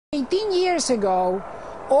18 years ago,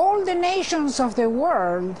 all the nations of the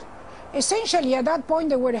world, essentially at that point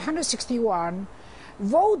there were 161,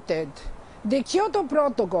 voted the Kyoto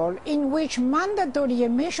Protocol in which mandatory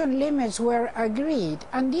emission limits were agreed,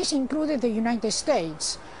 and this included the United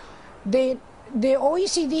States, the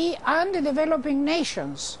OECD and the developing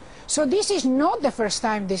nations. So this is not the first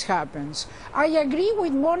time this happens. I agree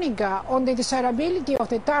with Monica on the desirability of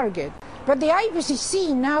the target, but the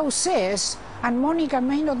IPCC now says, and Monica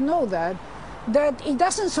may not know that it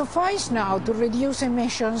doesn't suffice now to reduce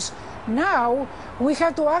emissions. Now we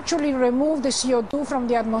have to actually remove the CO2 from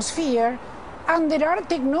the atmosphere, and there are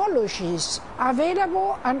technologies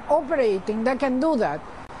available and operating that can do that.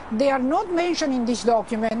 They are not mentioned in this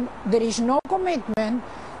document. There is no commitment,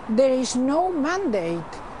 there is no mandate,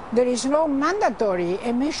 there is no mandatory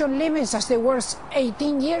emission limits as there was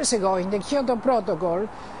 18 years ago in the Kyoto Protocol,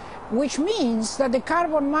 which means that the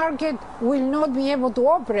carbon market will not be able to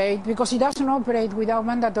operate because it doesn't operate without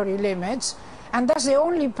mandatory limits, and that's the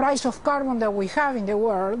only price of carbon that we have in the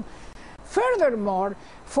world. Furthermore,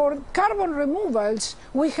 for carbon removals,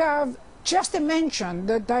 we have just mentioned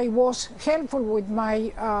that I was helpful with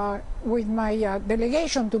my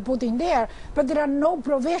delegation to put in there, but there are no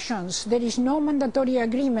provisions. There is no mandatory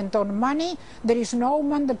agreement on money. There is no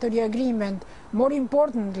mandatory agreement, more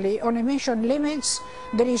importantly, on emission limits.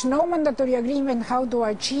 There is no mandatory agreement how to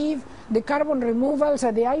achieve the carbon removals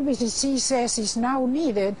that the IPCC says is now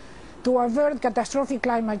needed to avert catastrophic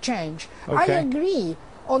climate change. Okay. I agree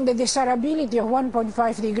on the desirability of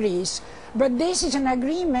 1.5 degrees, but this is an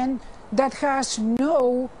agreement that has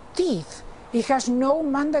no teeth. It has no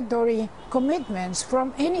mandatory commitments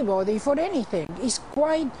from anybody for anything. It's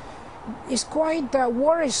quite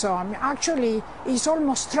worrisome. Actually, it's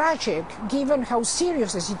almost tragic, given how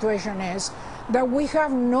serious the situation is, that we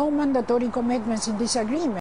have no mandatory commitments in this agreement.